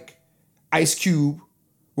like Ice Cube.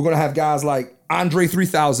 We're gonna have guys like Andre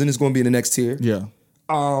 3000 is gonna be in the next tier. Yeah.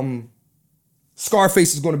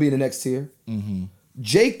 Scarface is gonna be in the next tier.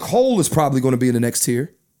 J. Cole is probably gonna be in the next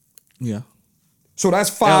tier. Yeah. So that's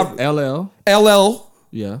 5. LL. LL.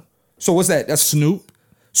 Yeah. So what's that? That's Snoop.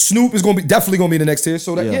 Snoop is definitely gonna be in the next tier.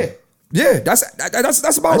 So that yeah,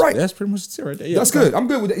 that's about right. That's pretty much the tier right there. Yeah, That's good. I'm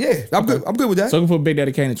good with that. Yeah, I'm good. I'm good with that. So we can put Big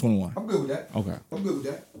Daddy Kane at 21. I'm good with that. Okay. I'm good with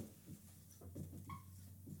that.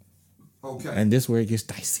 Okay. And this where it gets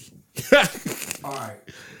dicey. All right.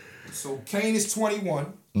 So Kane is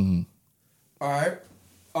 21. All right.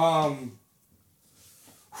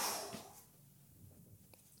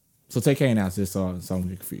 So take Kane out just so I'm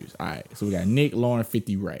confused. All right. So we got Nick, Lauren,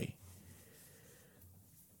 50, Ray.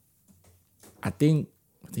 I think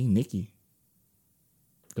Nikki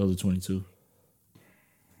goes to 22.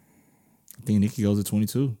 I think Nikki goes to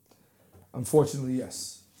 22. Unfortunately,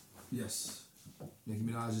 yes. Yes. Nicki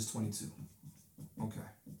Minaj is 22. Okay.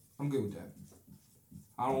 I'm good with that.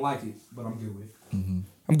 I don't like it, but I'm good with it.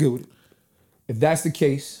 I'm good with it. If that's the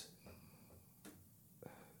case,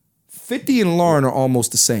 50 and Lauren are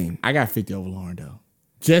almost the same. I got 50 over Lauren though.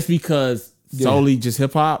 Just because solely just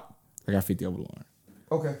hip hop, I got 50 over Lauren.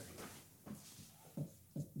 Okay.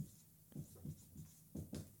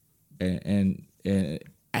 And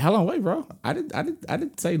how long wait, bro? I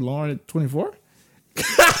didn't say Lauren at 24.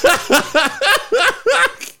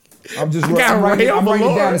 I'm just got writing Ray it over down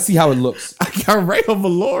Lauren. to see how it looks. I got Ray over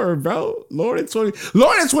Lauren, bro. Lauren at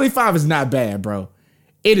 25 is not bad, bro.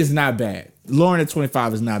 It is not bad. Lauren at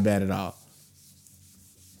 25 is not bad at all.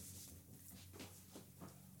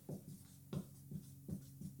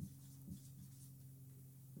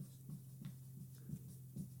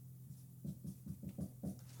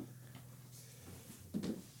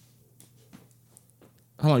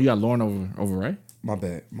 Hold on, you got Lauren over Ray? My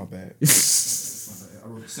bad. My bad. I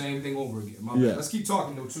wrote the same thing over again. My Yeah. bad. Let's keep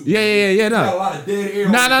talking though too. Yeah. Got a No. lot of dead air.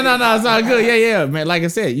 No, it's all good. Yeah, man. Like I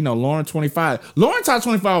said, Lauren 25. Lauren top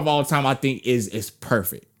 25 of all time, I think is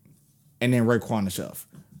perfect. And then Raekwon the Chef.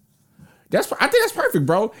 I think that's perfect,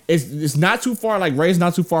 bro. It's not too far. Like Ray's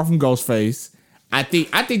not too far from Ghostface. I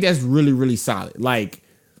think that's really, really solid. Like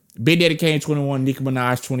Big Daddy Kane 21, Nicki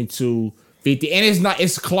Minaj 22, 50, and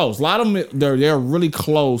it's close. A lot of them they're really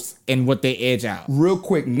close in what they edge out. Real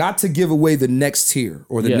quick, not to give away the next tier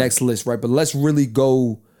or the next list, right? But let's really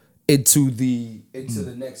go into the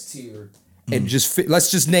next tier and let's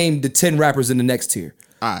just name the 10 rappers in the next tier.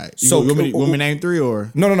 All right. So you want me to name 3 or?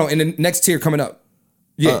 No. In the next tier coming up.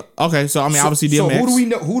 Yeah. Okay. So I mean, obviously DMX. So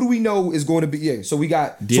who do we know is going to be? Yeah. So we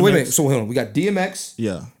got. DMX. So wait a minute. So hold on. We got DMX.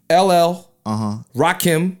 Yeah. LL.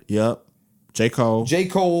 Rakim. Yep. J.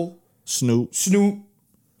 Cole. Snoop.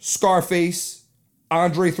 Scarface.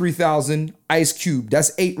 Andre 3000. Ice Cube.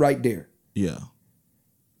 That's 8 right there. Yeah.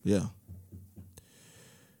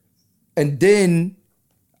 And then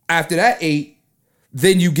after that 8,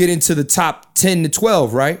 then you get into the top 10 to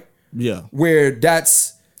 12, right? Yeah. Where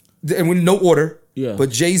that's, and with no order, Yeah. but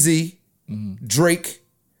Jay-Z, Drake,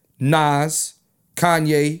 Nas,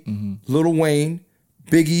 Kanye, Lil Wayne,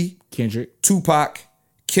 Biggie, Kendrick. Tupac,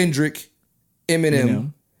 Kendrick,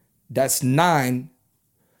 Eminem. That's 9.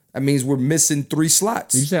 That means we're missing 3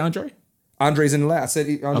 slots. Did you say Andre? Andre's in the last. I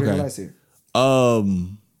said Andre in the last here.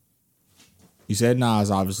 You said Nas,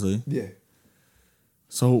 obviously. Yeah.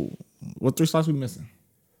 So what 3 slots we missing?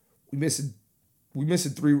 We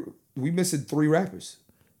missing 3 rappers.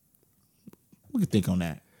 We can think on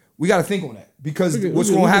that. We got to think on that because We're what's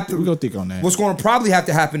gonna think on that. What's going to probably have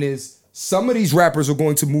to happen is some of these rappers are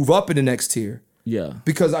going to move up in the next tier. Yeah.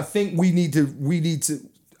 Because I think we need to.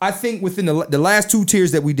 I think within the last 2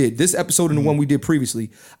 tiers that we did, this episode and the one we did previously,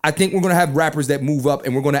 I think we're going to have rappers that move up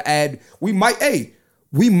and we're going to add. We might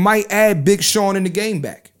add Big Sean in the game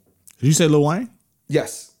back. Did you say Lil Wayne?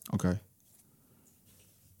 Yes. Okay.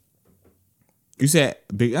 You said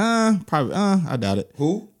Big probably I doubt it.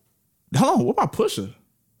 Who? Hold on, what about Pusha?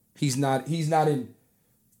 He's not in.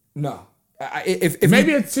 No. If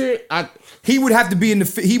Maybe a tier. he would have to be in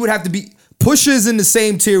the. He would have to be. Pusha is in the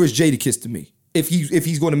same tier as Jadakiss to me. If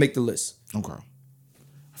he's going to make the list. Okay.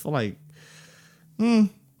 I feel like.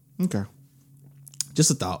 Okay.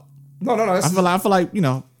 Just a thought. No. I feel like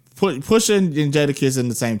Pusha and Jadakiss in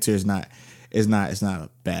the same tier is not a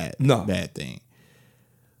bad thing.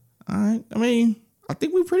 All right. I mean, I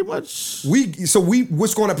think we pretty much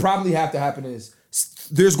what's going to probably have to happen is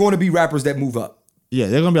there's going to be rappers that move up. Yeah,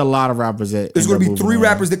 there's gonna be a lot of rappers that. There's gonna be 3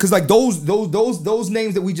 rappers that, because like those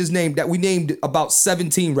names that we just named, that we named about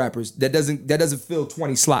 17 rappers that doesn't fill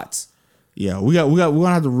 20 slots. Yeah, we're gonna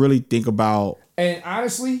have to really think about. And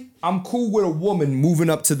honestly, I'm cool with a woman moving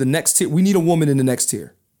up to the next tier. We need a woman in the next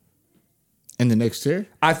tier. In the next tier?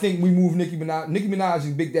 I think we move Nicki Minaj. Nicki Minaj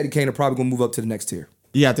and Big Daddy Kane are probably gonna move up to the next tier.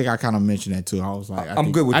 Yeah, I think I kind of mentioned that too. I was like,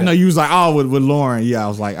 I'm good with I that. know you was like, oh, with Lauren. Yeah, I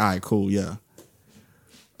was like, all right, cool. Yeah.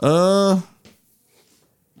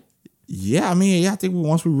 Yeah, I mean, I think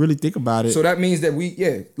once we really think about it. So that means that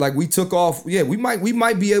we took off. Yeah, we might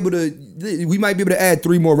be able to add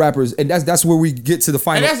 3 more rappers, and that's where we get to the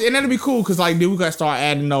final. And that'd be cool because like then we gotta start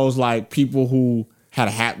adding those like people who had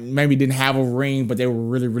a hat, maybe didn't have a ring, but they were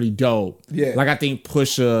really really dope. Yeah, like I think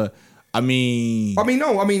Pusha.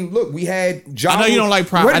 Look, we had Ja. I know you don't like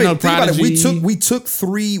Prodigy. Wait a minute, think about it. Prodigy.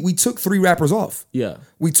 We took 3 rappers off. Yeah,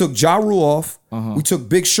 we took Ja Rule off. We took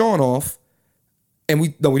Big Sean off. And we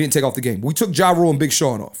didn't take off the game. We took Ja Rule and Big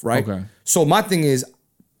Sean off, right? Okay. So my thing is,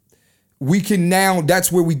 we can now. That's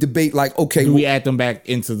where we debate. Like, okay, do we add them back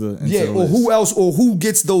into the or list? who else, or who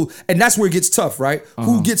gets those? And that's where it gets tough, right?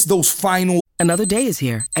 Who gets those final? Another day is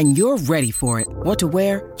here, and you're ready for it. What to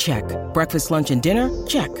wear? Check. Breakfast, lunch, and dinner?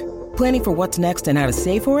 Check. Planning for what's next and how to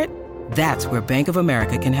save for it? That's where Bank of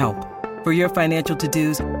America can help. For your financial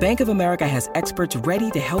to-dos, Bank of America has experts ready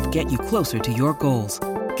to help get you closer to your goals.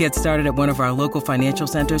 Get started at one of our local financial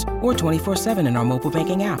centers or 24/7 in our mobile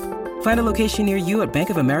banking app. Find a location near you at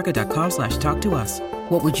bankofamerica.com/talktous.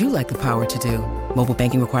 What would you like the power to do? Mobile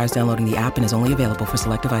banking requires downloading the app and is only available for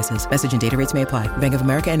select devices. Message and data rates may apply. Bank of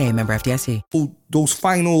America NA, member FDIC. Those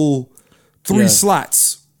final 3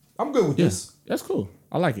 slots. I'm good with this. That's cool.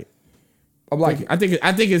 I like it. I like it. I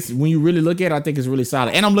think it's when you really look at it, I think it's really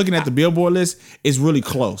solid. And I'm looking at the Billboard list; it's really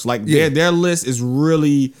close. Like their list is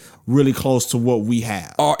really, really close to what we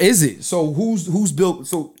have. Or is it? So who's built?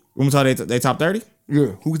 So When we talk they top 30? yeah,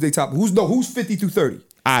 who's they top? Who's 50 through 30?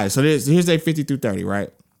 All right, so here's their 50 through 30, right?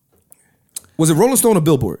 Was it Rolling Stone or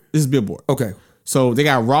Billboard? This is Billboard. Okay, So they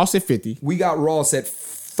got Ross at 50. we got Ross at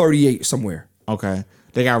 38 somewhere. Okay.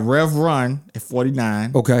 They got Rev Run at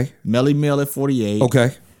 49. Okay, Melly Mill at 48.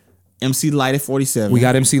 okay. MC Light at 47. We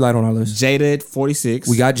got MC Light on our list. Jada at 46.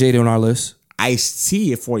 We got Jada on our list.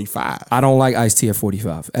 Ice-T at 45. I don't like Ice-T at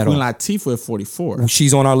 45 at Queen all. Latifah at 44.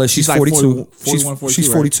 She's on our list. She's like 42. 41, 42, she's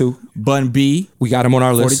right? 42. Bun B, We got him on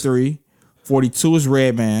our list. 43. 42 is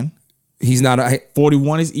Redman. He's not a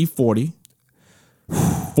 41 is E40.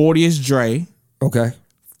 40 is Dre. okay.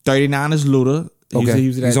 39 is Luda. Okay, He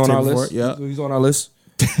was at he's on our 10 list. before. Yeah. He's on our list.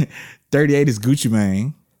 38 is Gucci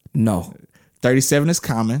Mane. No, 37 is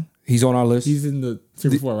Common. he's on our list. He's in the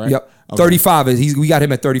tier before, right? Yep. Okay. 35 is we got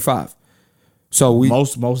him at 35. So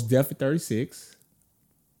Most Def at 36.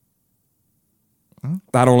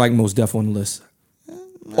 I don't like Most Def on the list.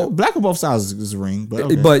 Oh, Black on Both Sides is a ring, but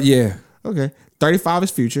okay. But yeah, Okay. 35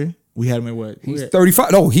 is Future. We had him at what? he's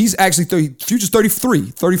 35. No, he's actually 30. Future's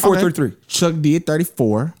 33, 34, Okay. 33. Chuck D at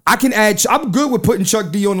 34. I can add. I'm good with putting Chuck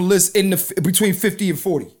D on the list in the between 50 and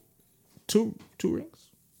 40. Two rings.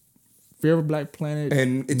 Fear of a Black Planet.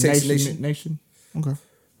 And It Takes a Nation. Okay.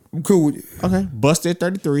 I'm cool with it. Okay. Busta at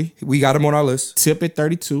 33. We got him on our list. Tip at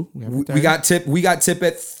 32. We got Tip. We got Tip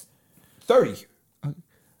at 30. Do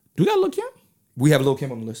we got Lil Kim? We have Lil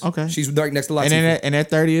Kim on the list. Okay. She's right next to Latifah. And then and at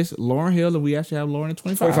 30 is Lauryn Hill, and we actually have Lauren at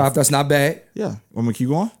 25. 25. That's not bad. Yeah. Want me to keep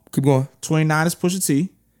going? Keep going. 29 is Pusha T.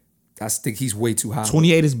 I think he's way too high.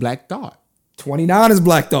 28 is Black Thought. 29 is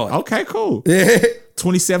Black Thought. Okay, cool. Yeah.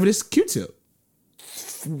 27 is Q-Tip.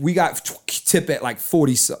 We got Tip at like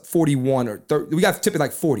 40, 41 or 30. We got Tip at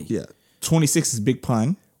like 40. Yeah. 26 is Big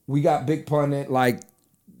Pun. We got Big Pun at like,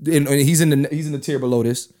 and he's in the tier below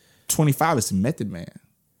this. 25 is Method Man.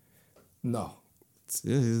 No.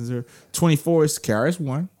 24 is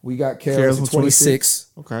KRS-One. We got Karras at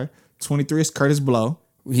 26. Okay. 23 is Curtis Blow.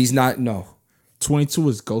 He's not, no. 22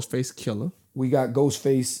 is Ghostface Killer. We got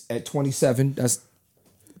Ghostface at 27.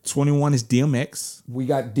 21 is DMX. We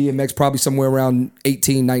got DMX probably somewhere around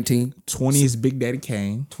 18, 19. 20 is Big Daddy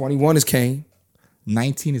Kane. 21 is Kane.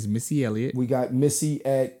 19 is Missy Elliott. We got Missy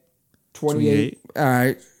at 28. All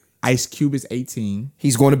right. Ice Cube is 18.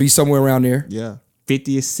 He's going to be somewhere around there. Yeah.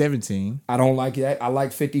 50 is 17. I don't like that. I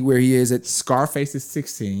like 50 where he is at. Scarface is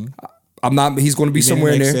 16. He's going to be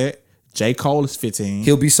somewhere in there. Set. J. Cole is 15.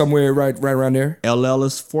 He'll be somewhere right around there. LL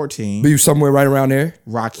is 14. Be somewhere right around there.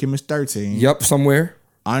 Rakim is 13. Yep, somewhere.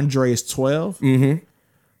 Andre is 12. Mm-hmm.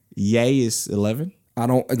 Ye is 11.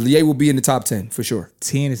 Ye will be in the top 10 for sure.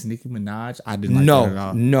 10 is Nicki Minaj. I didn't like that at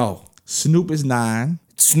all. No. Snoop is 9.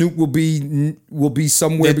 Snoop will be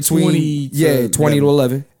somewhere That between 20 to 20 to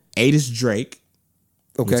 11. 8 is Drake.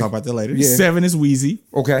 Okay. We'll talk about that later. Yeah. 7 is Weezy.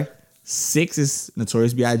 Okay. 6 is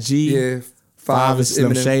Notorious B.I.G. Yeah. 5 is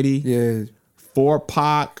Slim Eminem. Shady. Yeah. 4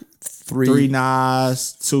 Pac. 3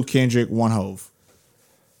 Nas, 2 Kendrick, 1 Hove.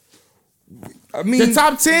 I mean, The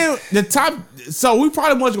top 10, so we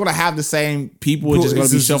probably much going to have the same people. It's just going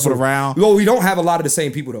to be shuffled around. Well, we don't have a lot of the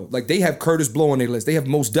same people though. Like they have Curtis Blow on their list. They have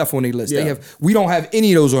Mos Def on their list. Yeah. We don't have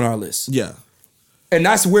any of those on our list. Yeah. And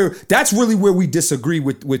that's really where we disagree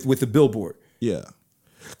with the Billboard. Yeah.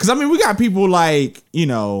 Because, I mean, we got people like,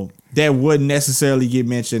 that wouldn't necessarily get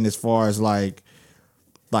mentioned as far as like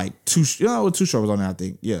Too Short was on there, I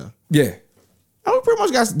think. Yeah. Yeah. We pretty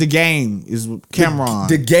much got The Game is Cameron.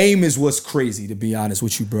 The Game is what's crazy, to be honest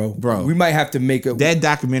with you, bro. We might have to make that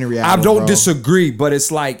documentary out. I don't disagree, but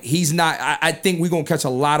it's like he's not. I think we're gonna catch a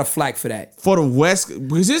lot of flack for that. For the West,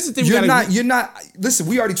 because here's the thing. You're not. Listen,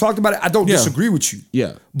 we already talked about it. I don't disagree with you.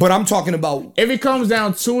 Yeah. But I'm talking about if it comes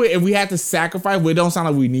down to it, if we have to sacrifice, well, it don't sound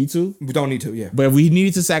like we need to. We don't need to, yeah. But if we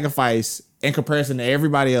needed to sacrifice in comparison to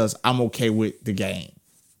everybody else, I'm okay with The Game.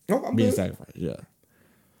 No, I'm being good. sacrificed. Yeah.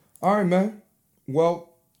 All right, man. Well,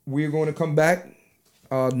 we're going to come back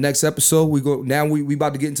next episode. We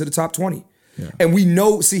about to get into the top 20. Yeah. And we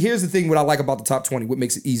know, see, here's the thing what I like about the top 20, what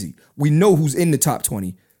makes it easy. We know who's in the top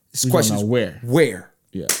 20. This question is where.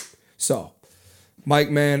 Yeah. So, Mike,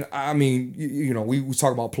 man, I mean, we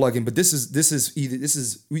talk about plugging, but this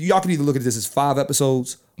is y'all can either look at this as 5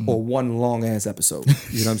 episodes or one long ass episode.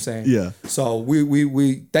 You know what I'm saying? Yeah. So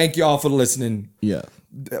we thank y'all for listening. Yeah.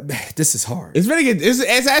 This is hard. It's really good.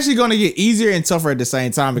 It's actually going to get easier and tougher at the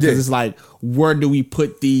same time because it's like, where do we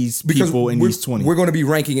put these people in these 20? We're going to be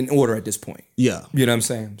ranking in order at this point. Yeah. You know what I'm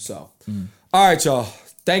saying? So, all right, y'all.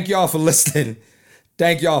 Thank y'all for listening.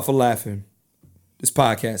 Thank y'all for laughing. This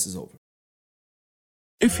podcast is over.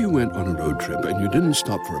 If you went on a road trip and you didn't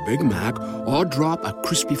stop for a Big Mac or drop a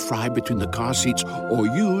crispy fry between the car seats or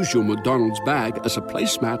use your McDonald's bag as a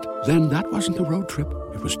placemat, then that wasn't a road trip.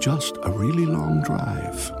 It was just a really long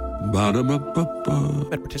drive. Ba-da-ba-ba-ba.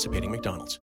 At participating McDonald's.